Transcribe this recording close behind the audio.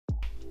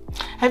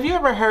Have you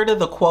ever heard of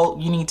the quote,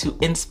 you need to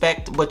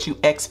inspect what you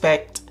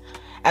expect,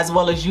 as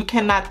well as you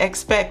cannot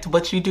expect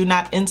what you do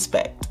not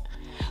inspect?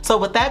 So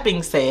with that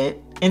being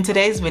said, in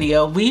today's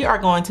video, we are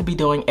going to be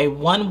doing a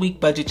 1-week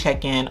budget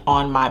check-in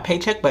on my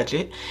paycheck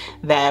budget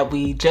that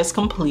we just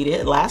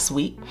completed last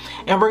week.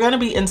 And we're going to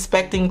be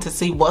inspecting to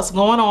see what's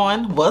going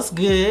on, what's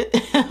good,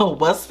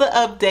 what's the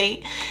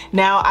update.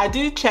 Now, I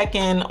do check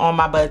in on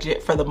my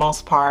budget for the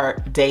most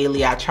part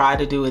daily. I try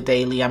to do it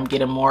daily. I'm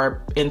getting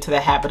more into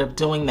the habit of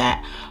doing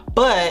that.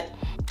 But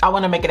I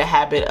want to make it a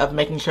habit of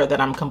making sure that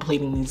I'm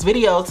completing these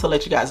videos to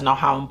let you guys know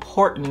how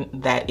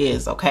important that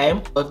is, okay?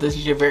 If this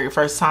is your very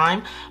first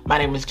time, my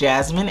name is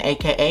Jasmine,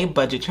 aka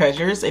Budget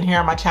Treasures, and here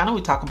on my channel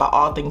we talk about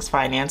all things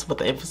finance with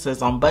the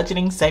emphasis on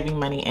budgeting, saving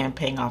money, and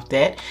paying off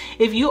debt.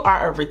 If you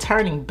are a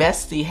returning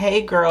bestie,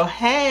 hey girl,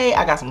 hey,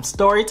 I got some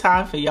story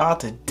time for y'all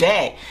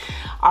today.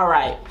 All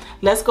right,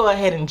 let's go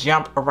ahead and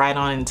jump right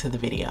on into the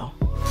video.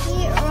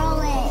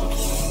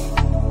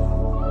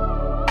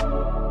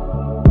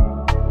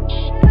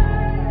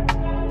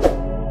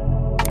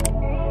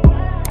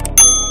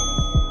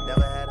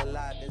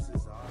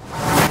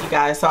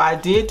 Guys, so I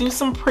did do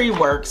some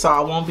pre-work, so I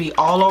won't be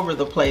all over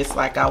the place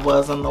like I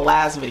was on the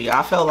last video.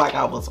 I felt like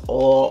I was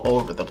all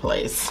over the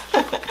place.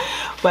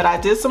 But I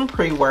did some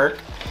pre-work,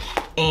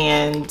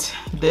 and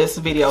this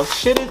video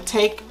shouldn't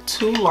take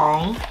too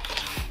long,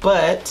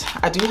 but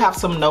I do have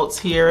some notes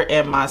here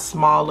in my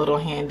small little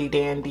handy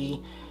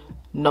dandy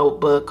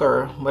notebook,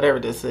 or whatever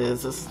this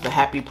is. This is the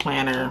Happy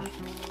Planner.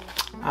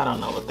 I don't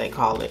know what they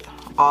call it.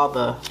 All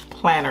the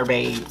planner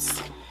babes,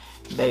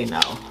 they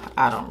know.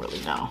 I don't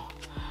really know.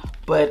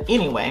 But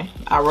anyway,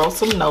 I wrote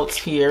some notes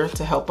here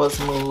to help us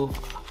move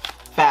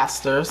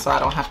faster so I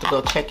don't have to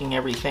go checking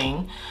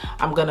everything.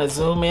 I'm gonna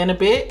zoom in a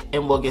bit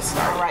and we'll get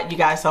started. All right, you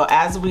guys, so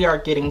as we are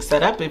getting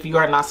set up, if you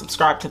are not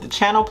subscribed to the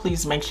channel,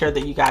 please make sure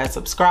that you guys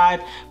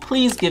subscribe.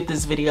 Please give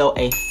this video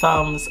a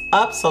thumbs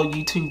up so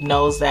YouTube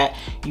knows that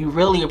you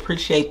really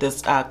appreciate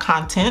this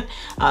content.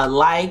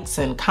 Likes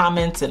and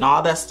comments and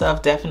all that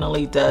stuff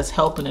definitely does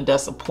help, and it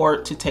does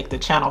support to take the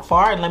channel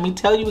far. And let me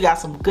tell you, we got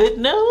some good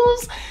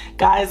news.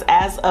 Guys,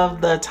 as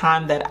of the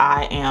time that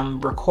I am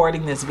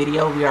recording this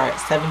video, we are at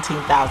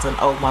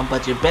 17,001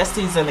 budget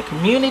besties in the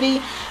community.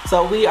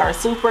 So we are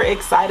super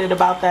excited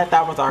about that.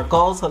 That was our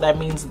goal. So that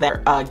means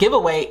that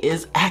giveaway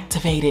is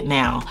activated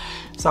now.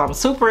 So I'm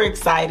super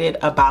excited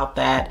about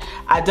that.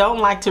 I don't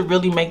like to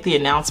really make the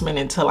announcement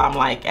until I'm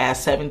like at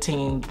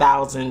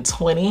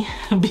 17,020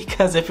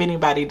 because if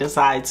anybody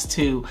decides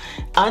to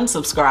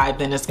unsubscribe,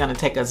 then it's gonna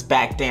take us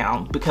back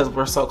down because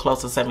we're so close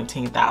to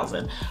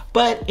 17,000.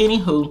 But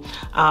anywho,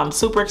 I'm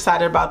super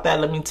excited about that.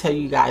 Let me tell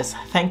you guys,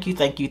 thank you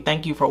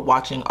for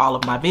watching all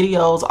of my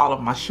videos, all of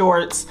my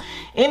shorts,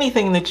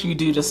 anything that you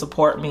do to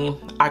support me.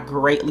 I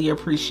greatly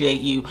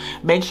appreciate you.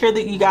 Make sure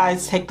that you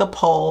guys take the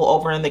poll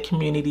over in the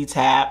community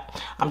tab.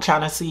 I'm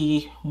trying to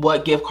see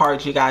what gift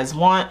cards you guys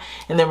want,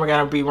 and then we're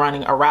going to be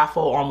running a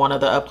raffle on one of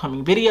the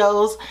upcoming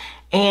videos,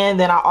 and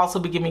then I'll also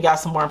be giving you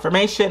guys some more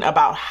information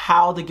about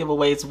how the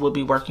giveaways will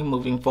be working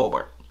moving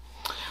forward.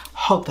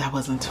 Hope that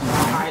wasn't too long.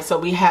 All right, so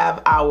we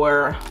have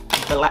our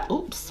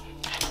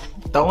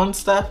throwing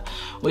stuff.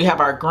 We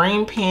have our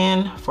green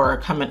pen for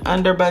coming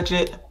under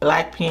budget,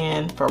 black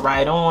pen for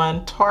right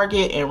on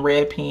target, and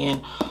red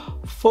pen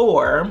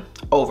for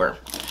over.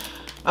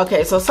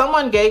 Okay, so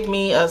someone gave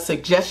me a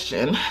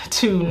suggestion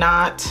to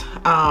not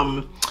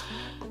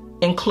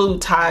include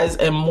ties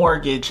and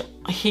mortgage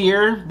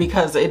here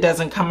because it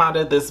doesn't come out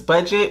of this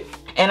budget.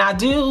 And I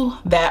do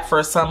that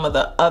for some of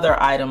the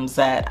other items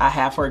that I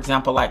have, for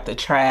example, like the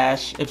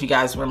trash. If you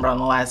guys remember on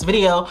the last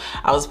video,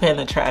 I was paying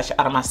the trash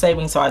out of my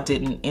savings, so I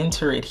didn't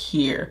enter it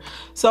here.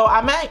 So I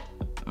might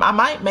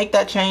make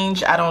that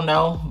change, I don't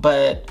know,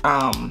 but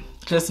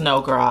just know,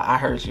 girl, I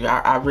heard you.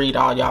 I read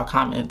all y'all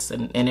comments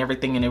and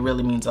everything, and it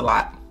really means a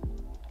lot.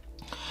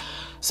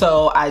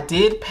 So I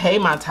did pay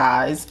my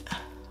ties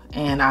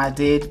and I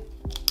did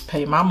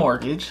pay my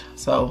mortgage,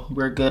 so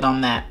we're good on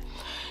that.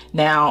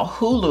 Now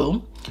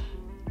Hulu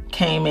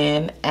came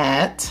in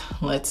at,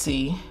 let's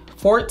see,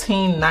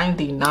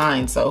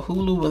 $14.99. So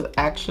Hulu was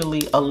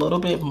actually a little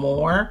bit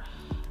more.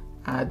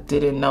 I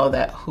didn't know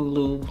that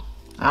Hulu,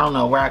 I don't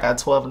know where I got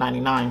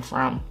 $12.99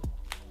 from.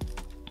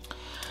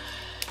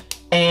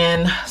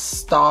 And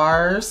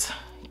Stars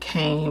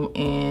came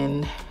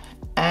in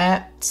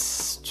at,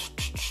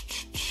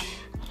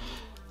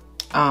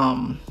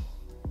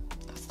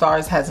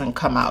 Stars hasn't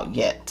come out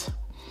yet,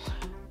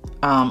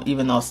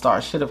 even though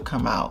Stars should have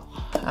come out.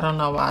 I don't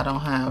know why I don't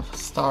have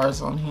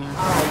Stars on here. All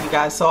right, you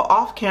guys, so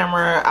off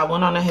camera, I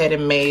went on ahead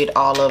and made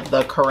all of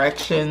the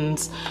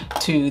corrections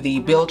to the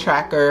bill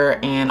tracker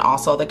and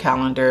also the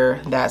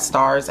calendar. That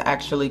Stars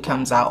actually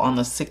comes out on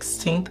the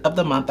 16th of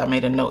the month. I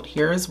made a note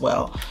here as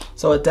well.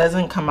 So it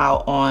doesn't come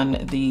out on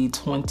the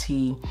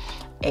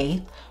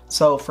 28th.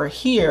 So for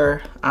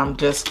here, I'm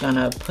just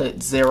gonna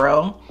put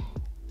 0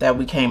 that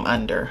we came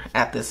under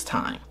at this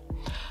time.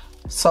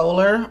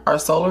 Solar, our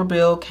solar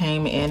bill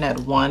came in at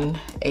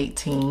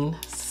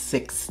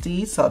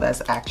 $118.60, so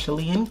that's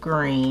actually in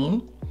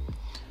green.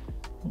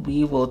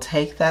 we will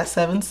take that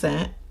 7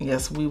 cents.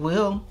 Yes, we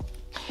will.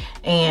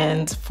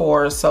 And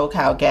for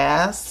SoCal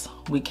gas,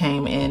 we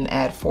came in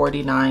at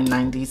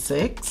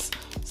 $49.96.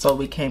 So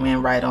we came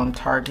in right on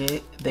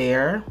target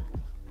there.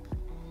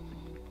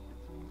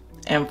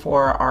 And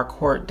for our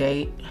court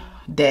debt,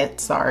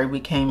 we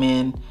came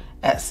in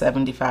at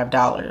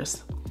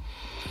 $75.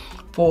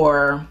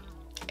 For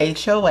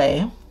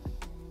HOA,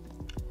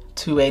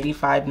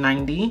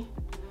 $285.90.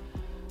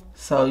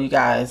 So you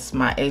guys,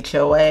 my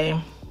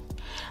HOA,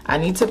 I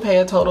need to pay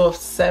a total of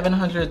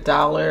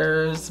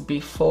 $700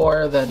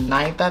 before the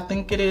 9th, I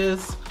think it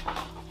is.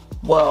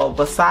 Well,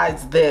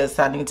 besides this,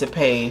 I need to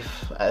pay,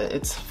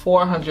 it's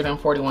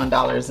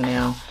 $441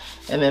 now.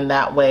 And then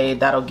that way,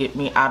 that'll get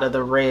me out of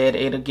the red.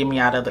 It'll get me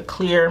out of the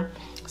clear.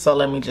 So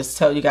let me just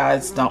tell you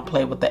guys, don't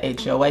play with the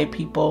HOA,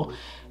 people.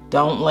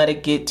 Don't let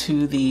it get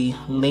to the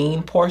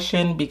lien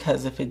portion,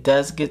 because if it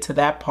does get to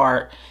that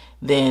part,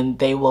 then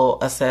they will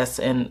assess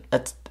and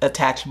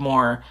attach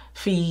more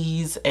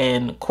fees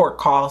and court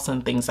costs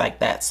and things like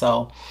that.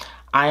 So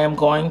I am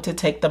going to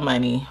take the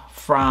money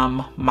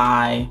from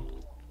my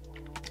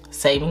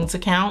savings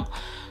account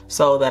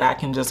so that I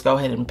can just go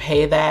ahead and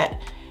pay that.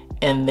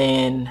 And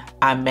then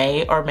I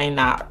may or may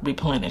not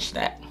replenish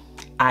that.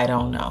 I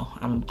don't know.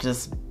 I'm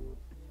just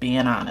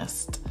being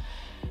honest.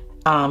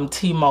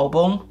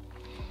 T-Mobile,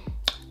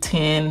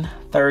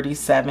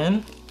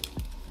 $10.37.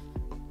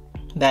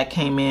 That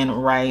came in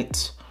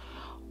right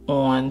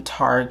on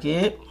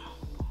target.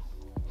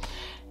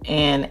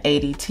 And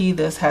ADT,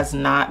 this has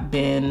not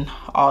been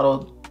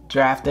auto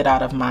drafted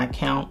out of my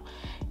account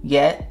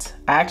yet.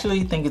 I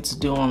actually think it's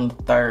due on the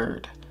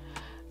 3rd.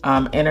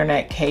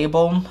 Internet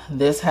cable,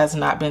 this has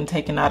not been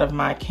taken out of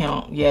my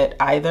account yet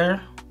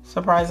either,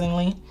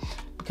 surprisingly,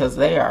 because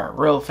they are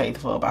real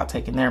faithful about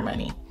taking their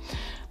money.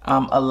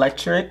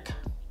 Electric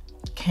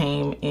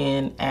came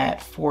in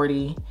at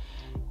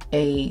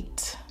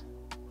 48.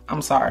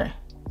 I'm sorry.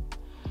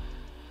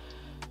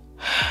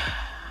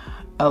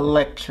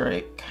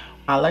 My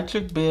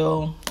electric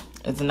bill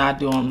is not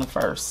due on the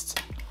 1st.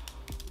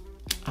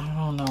 I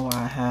don't know why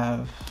I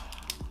have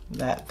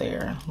that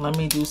there. Let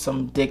me do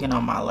some digging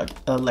on my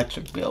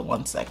electric bill.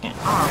 1 second.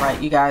 All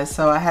right, you guys.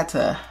 So I had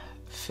to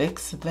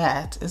fix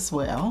that as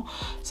well.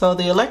 So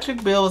the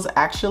electric bill is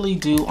actually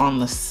due on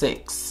the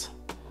 6th.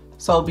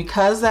 So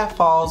because that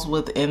falls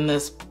within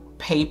this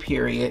pay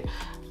period,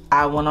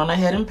 I went on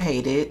ahead and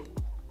paid it.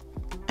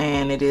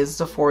 And it is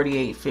the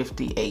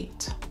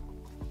 $48.58.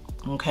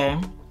 Okay.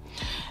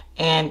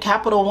 And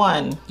Capital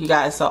One, you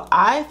guys. So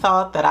I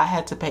thought that I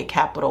had to pay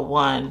Capital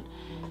One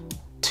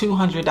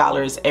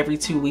 $200 every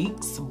 2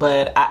 weeks,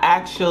 but I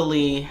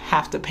actually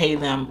have to pay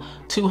them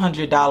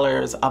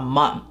 $200 a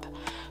month.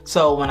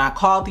 So when I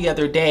called the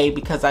other day,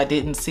 because I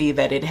didn't see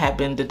that it had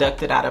been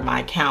deducted out of my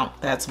account,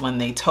 that's when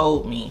they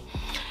told me.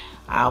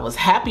 I was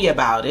happy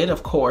about it,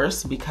 of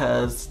course,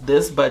 because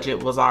this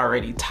budget was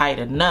already tight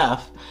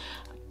enough.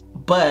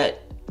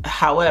 But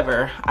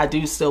however, I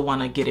do still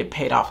want to get it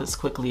paid off as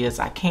quickly as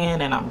I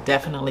can, and I'm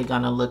definitely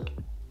going to look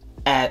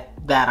at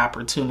that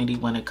opportunity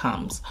when it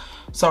comes.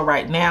 So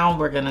right now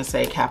we're going to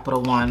say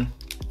Capital One,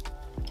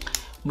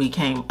 we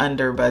came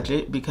under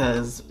budget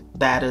because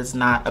that is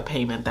not a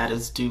payment that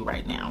is due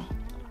right now.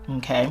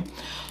 Okay.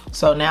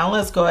 So now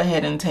let's go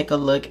ahead and take a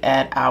look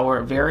at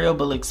our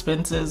variable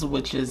expenses,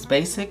 which is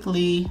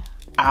basically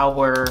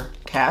our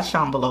cash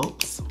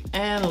envelopes.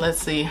 And let's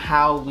see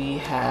how we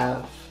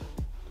have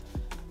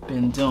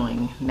been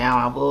doing. Now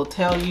I will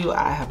tell you,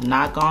 I have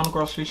not gone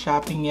grocery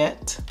shopping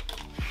yet.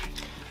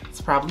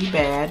 It's probably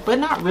bad, but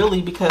not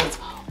really, because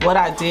what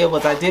I did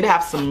was I did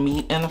have some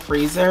meat in the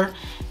freezer,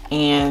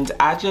 and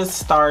I just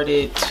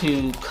started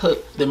to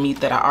cook the meat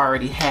that I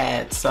already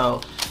had.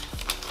 So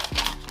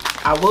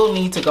I will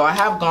need to go. I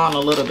have gone a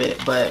little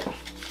bit, but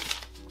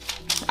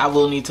I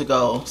will need to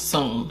go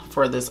soon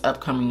for this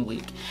upcoming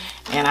week.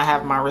 And I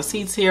have my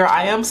receipts here.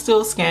 I am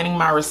still scanning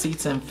my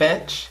receipts in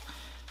Fetch.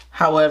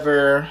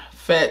 However,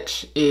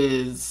 Fetch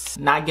is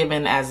not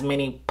giving as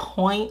many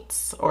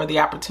points or the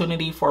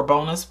opportunity for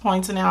bonus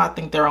points now. I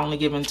think they're only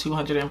giving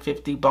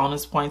 250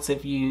 bonus points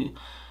if you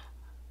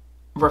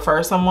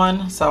refer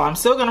someone. So I'm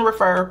still going to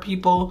refer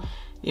people.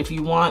 If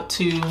you want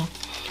to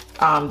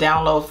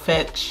download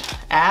Fetch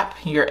app,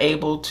 you're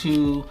able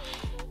to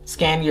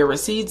scan your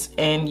receipts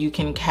and you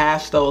can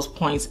cash those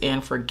points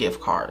in for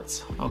gift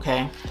cards.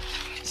 Okay.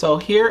 So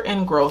here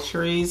in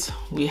groceries,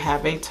 we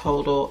have a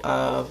total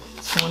of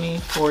 20,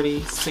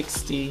 40,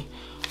 60,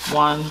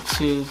 1,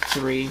 2,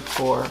 3,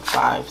 4,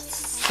 5,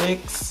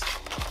 6,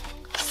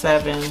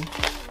 7,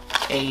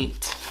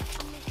 8,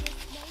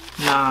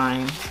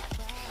 9,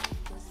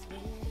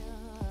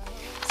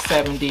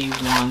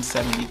 71,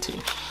 72.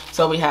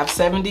 So we have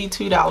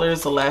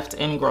 $72 left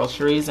in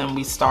groceries, and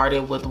we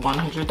started with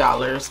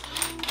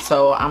 $100.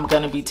 So I'm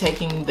going to be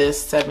taking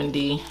this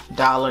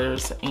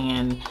 $70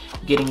 and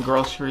getting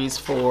groceries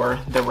for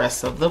the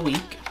rest of the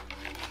week.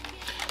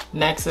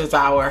 Next is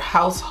our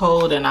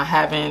household, and I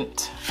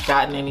haven't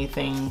gotten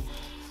anything.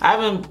 I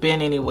haven't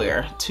been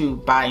anywhere to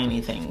buy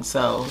anything.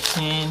 So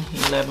 10,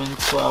 11,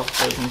 12,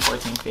 13,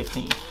 14,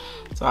 15.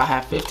 So I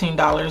have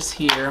 $15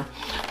 here.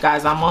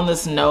 Guys, I'm on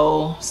this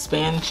no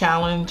spend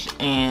challenge,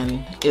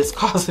 and it's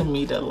causing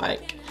me to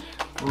like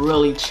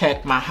really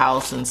check my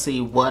house and see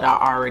what I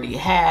already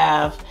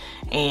have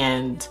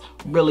and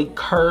really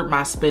curb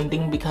my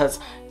spending,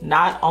 because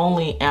not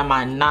only am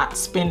I not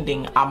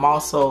spending, I'm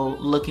also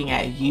looking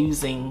at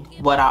using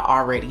what I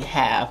already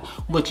have,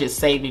 which is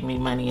saving me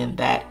money in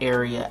that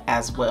area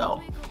as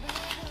well.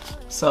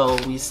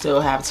 So we still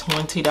have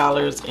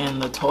 $20 in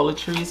the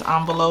toiletries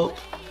envelope.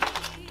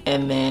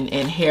 And then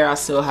in hair, I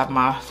still have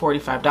my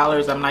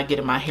 $45. I'm not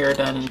getting my hair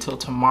done until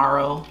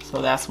tomorrow,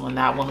 so that's when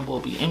that one will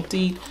be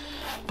emptied.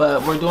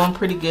 But we're doing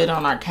pretty good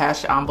on our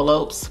cash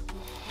envelopes.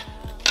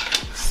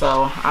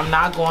 So I'm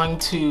not going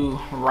to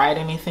write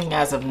anything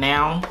as of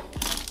now,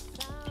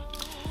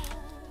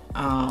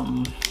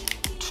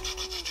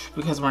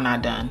 because we're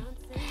not done.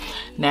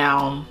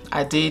 Now,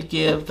 I did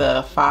give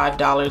the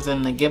 $5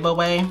 in the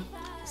giveaway,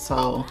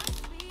 so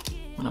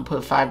I'm gonna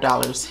put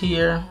 $5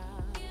 here.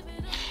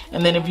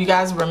 And then if you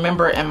guys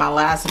remember in my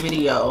last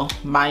video,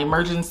 my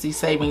emergency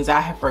savings, I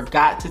had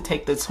forgot to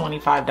take the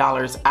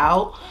 $25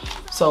 out.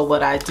 So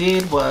what I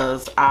did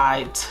was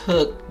I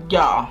took,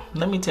 y'all,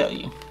 let me tell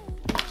you,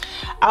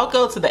 I'll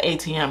go to the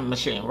ATM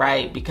machine,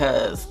 right?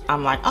 Because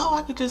I'm like, oh,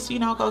 I could just, you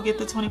know, go get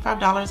the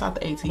 $25 out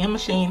the ATM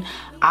machine.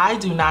 I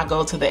do not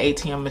go to the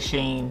ATM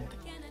machine.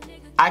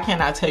 I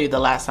cannot tell you the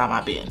last time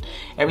I've been.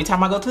 Every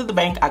time I go to the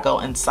bank, I go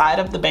inside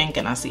of the bank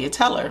and I see a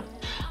teller.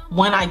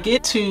 When I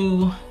get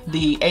to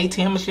the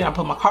ATM machine, I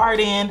put my card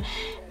in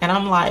and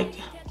I'm like,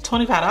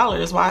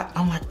 $25, why?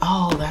 I'm like,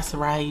 oh, that's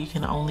right, you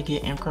can only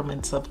get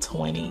increments of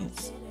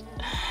 20s.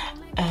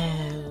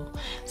 Oh,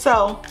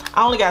 so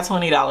I only got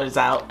 $20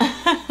 out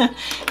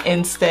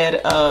instead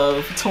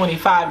of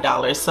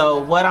 $25. So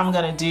what I'm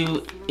gonna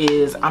do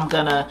is I'm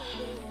gonna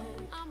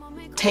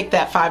take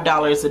that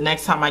 $5 the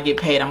next time I get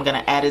paid. I'm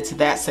gonna add it to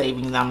that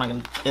savings, and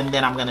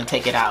then I'm gonna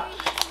take it out,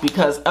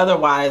 because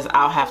otherwise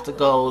I'll have to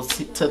go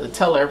to the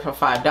teller for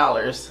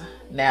 $5.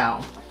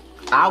 Now,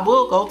 I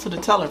will go to the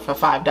teller for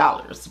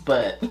 $5,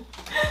 but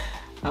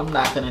I'm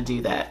not gonna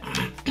do that.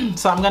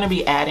 So I'm gonna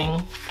be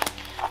adding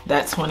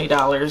that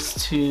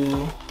 $20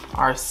 to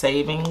our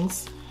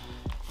savings.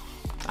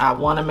 I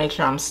wanna make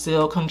sure I'm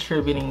still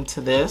contributing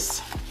to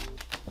this.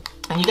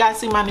 And you guys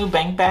see my new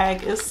bank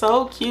bag? It's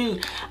so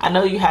cute. I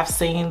know you have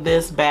seen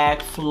this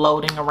bag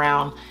floating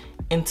around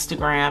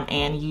Instagram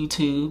and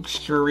YouTube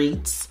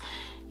streets.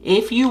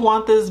 If you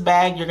want this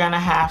bag, you're gonna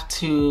have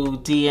to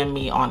DM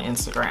me on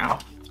Instagram.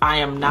 I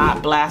am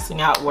not blasting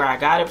out where I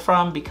got it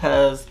from,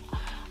 because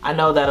I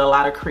know that a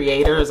lot of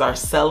creators are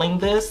selling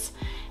this,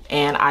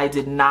 and I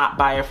did not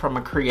buy it from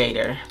a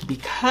creator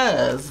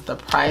because the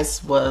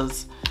price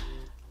was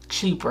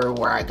cheaper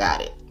where I got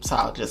it. So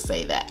I'll just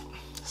say that.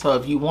 So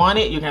if you want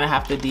it, you're gonna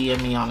have to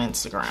DM me on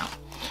Instagram.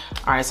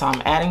 All right, so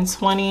I'm adding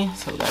 20.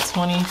 So we got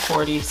 20,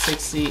 40,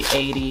 60,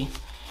 80,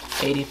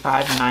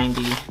 85,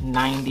 90,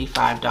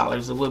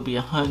 $95. It would be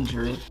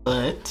 100,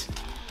 but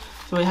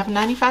so we have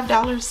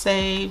 $95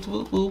 saved.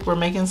 Whoop, whoop. We're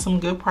making some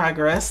good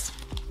progress.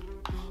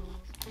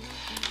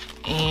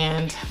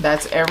 And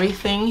that's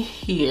everything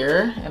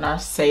here in our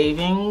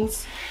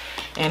savings.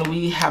 And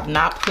we have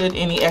not put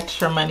any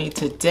extra money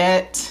to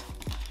debt.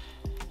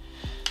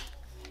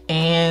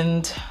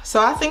 And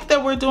so I think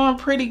that we're doing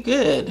pretty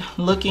good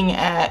looking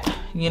at,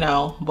 you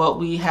know, what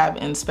we have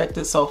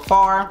inspected so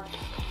far.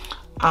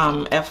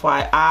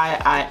 FYI,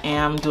 I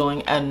am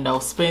doing a no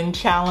spend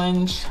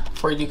challenge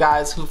for you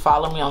guys who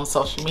follow me on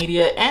social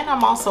media. And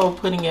I'm also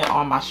putting it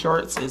on my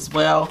shorts as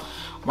well,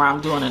 where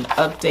I'm doing an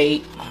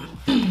update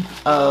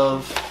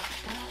of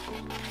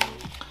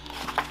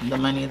the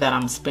money that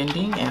I'm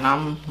spending. And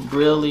I'm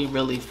really,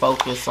 really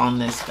focused on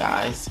this,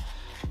 guys.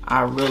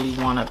 I really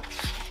want to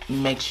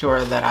make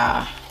sure that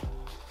I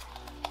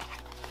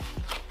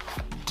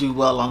do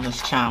well on this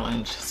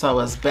challenge. So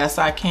as best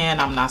I can,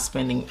 I'm not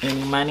spending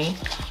any money.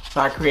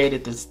 So I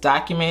created this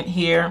document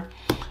here.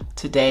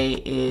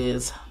 Today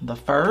is the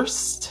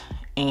 1st,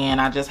 and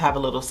I just have a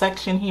little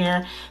section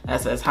here that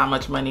says how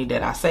much money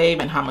did I save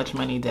and how much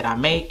money did I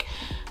make.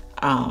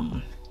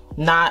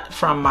 Not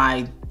from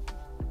my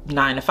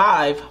 9 to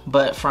 5,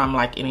 but from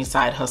like any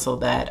side hustle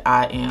that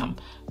I am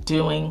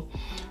doing.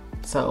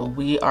 So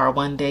we are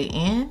 1 day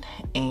in,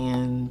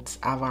 and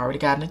I've already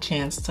gotten a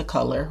chance to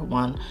color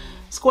one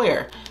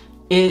square.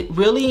 It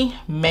really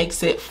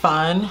makes it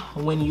fun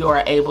when you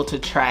are able to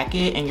track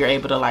it and you're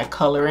able to like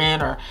color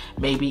in, or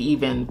maybe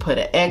even put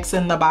an X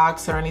in the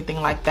box or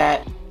anything like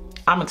that.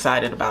 I'm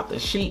excited about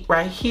this sheet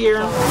right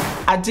here.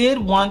 I did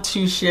want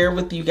to share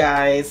with you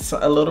guys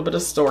a little bit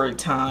of story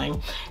time,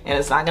 and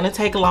it's not gonna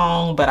take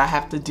long, but I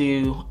have to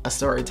do a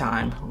story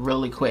time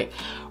really quick.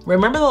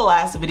 Remember the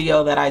last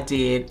video that I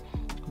did,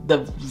 the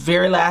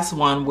very last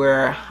one,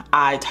 where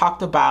I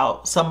talked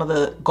about some of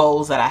the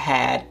goals that I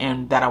had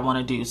and that I want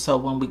to do. So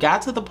when we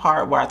got to the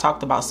part where I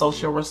talked about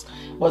social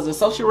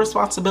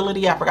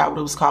responsibility, I forgot what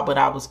it was called, but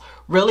I was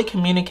really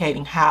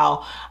communicating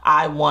how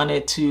I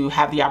wanted to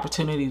have the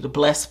opportunity to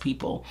bless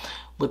people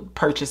with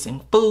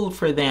purchasing food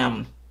for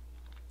them,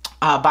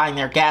 buying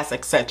their gas,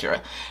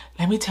 etc.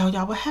 let me tell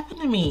y'all what happened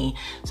to me.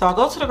 So I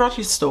go to the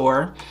grocery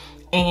store,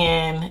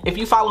 and if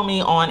you follow me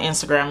on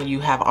Instagram, you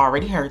have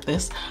already heard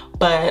this,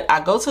 but I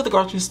go to the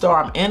grocery store,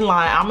 I'm in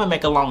line, I'm gonna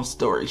make a long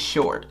story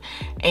short.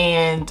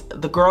 And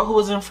the girl who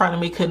was in front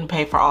of me couldn't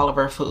pay for all of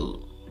her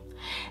food.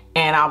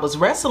 And I was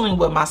wrestling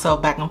with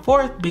myself back and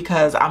forth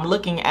because I'm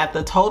looking at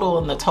the total,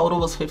 and the total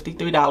was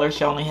 $53.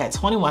 She only had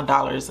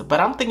 $21. But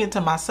I'm thinking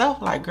to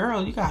myself, like,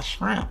 girl, you got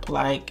shrimp.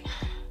 Like,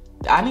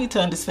 I need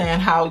to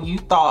understand how you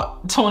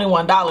thought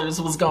 $21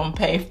 was gonna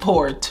pay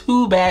for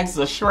 2 bags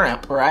of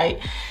shrimp, right?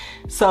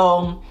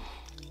 So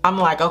I'm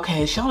like,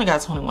 okay, she only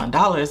got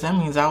 $21. That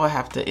means I would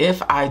have to,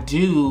 if I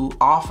do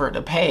offer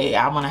to pay,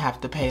 I'm gonna have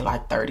to pay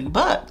like 30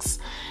 bucks.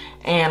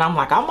 And I'm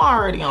like, I'm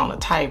already on a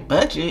tight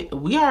budget.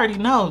 We already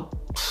know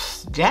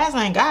Jazz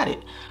ain't got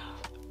it.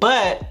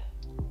 But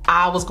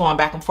I was going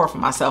back and forth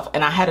with myself,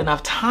 and I had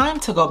enough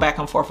time to go back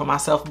and forth with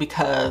myself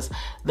because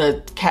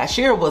the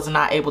cashier was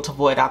not able to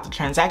void out the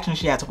transaction.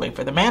 She had to wait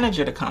for the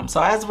manager to come.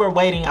 So as we're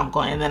waiting, I'm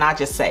going, and then I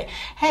just say,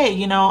 hey,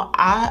 you know,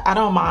 I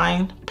don't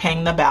mind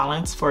paying the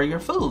balance for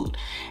your food.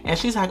 And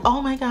she's like,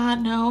 oh my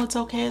God, no, it's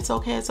okay, it's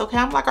okay, it's okay.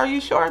 I'm like, are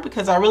you sure?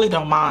 Because I really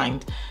don't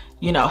mind,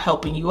 you know,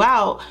 helping you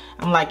out.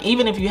 I'm like,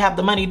 even if you have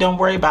the money, don't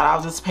worry about it.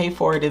 I'll just pay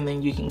for it and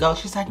then you can go.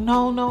 She's like,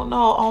 no, no,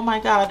 no. Oh my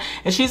God.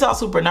 And she's all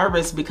super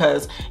nervous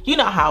because you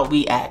know how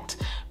we act,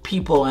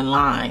 people in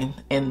line,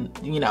 and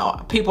you know,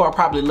 people are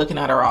probably looking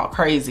at her all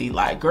crazy,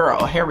 like,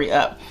 girl, hurry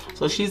up.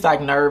 So she's like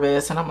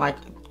nervous, and I'm like,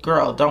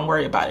 girl, don't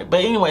worry about it.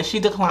 But anyway,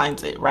 she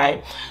declines it,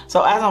 right?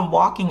 So as I'm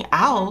walking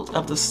out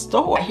of the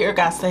store, I hear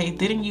God say,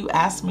 didn't you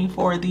ask me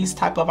for these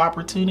type of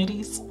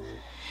opportunities?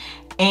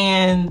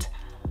 And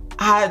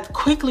I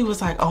quickly was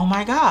like, oh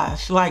my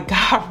gosh, like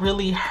God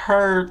really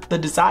heard the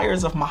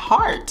desires of my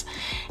heart.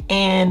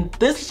 And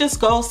this just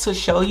goes to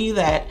show you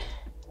that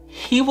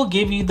He will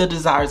give you the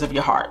desires of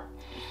your heart.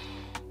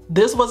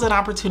 This was an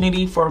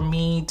opportunity for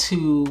me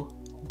to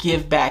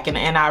give back. And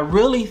I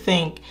really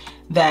think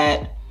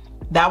that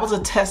that was a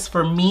test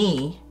for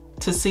me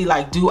to see,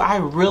 like, do I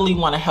really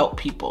want to help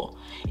people?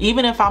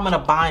 Even if I'm in a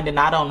bind and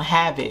I don't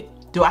have it,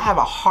 do I have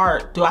a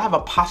heart? Do I have a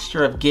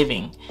posture of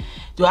giving?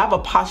 Do I have a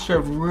posture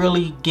of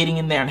really getting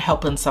in there and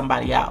helping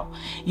somebody out?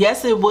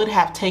 Yes, it would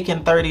have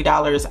taken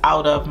 $30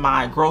 out of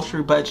my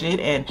grocery budget,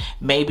 and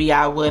maybe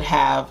I would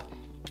have,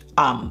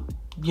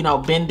 you know,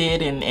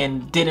 bended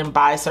and didn't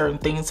buy certain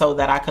things so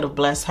that I could have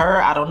blessed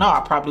her. I don't know. I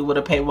probably would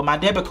have paid with my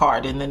debit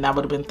card, and then that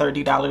would have been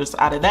 $30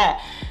 out of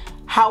that.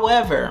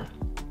 However,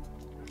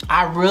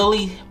 I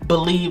really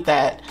believe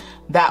that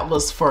that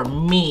was for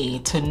me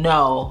to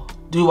know,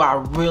 do I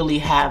really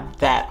have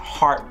that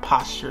heart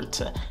posture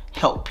to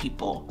help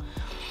people?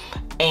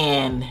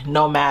 And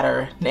no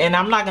matter, and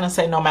I'm not gonna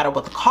say no matter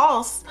what the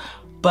cost,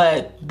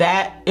 but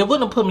that it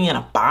wouldn't put me in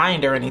a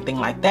bind or anything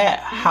like that.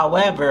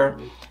 However,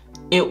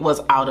 it was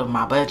out of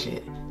my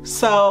budget.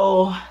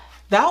 So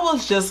that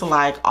was just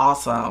like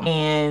awesome.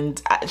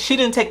 And she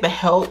didn't take the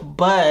help,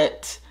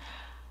 but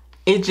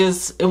it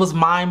was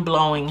mind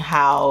blowing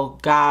how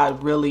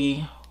God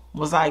really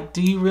was like,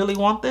 do you really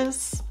want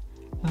this?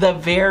 The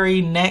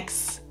very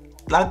next,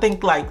 I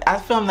think, like, I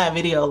filmed that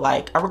video,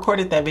 like, I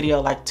recorded that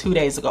video like 2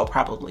 days ago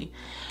probably.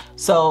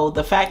 So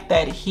the fact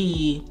that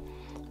He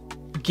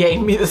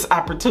gave me this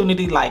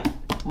opportunity, like,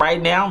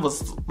 right now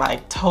was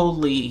like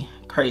totally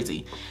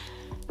crazy.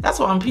 That's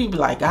why when people be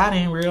like, God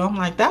ain't real, I'm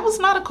like, that was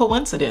not a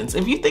coincidence.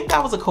 If you think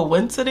that was a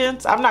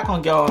coincidence, I'm not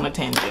gonna go on a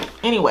tangent.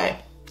 Anyway,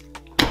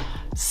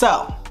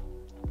 so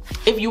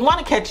if you want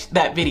to catch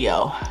that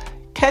video,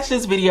 catch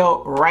this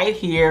video right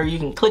here. You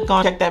can click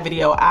on, check that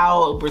video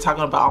out. We're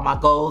talking about all my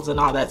goals and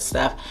all that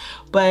stuff.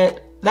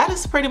 But that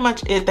is pretty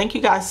much it. Thank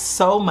you guys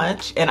so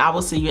much, and I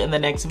will see you in the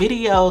next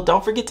video.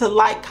 Don't forget to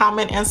like,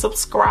 comment, and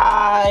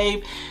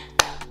subscribe.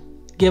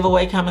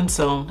 Giveaway coming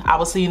soon. I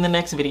will see you in the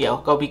next video.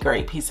 Go be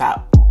great. Peace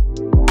out.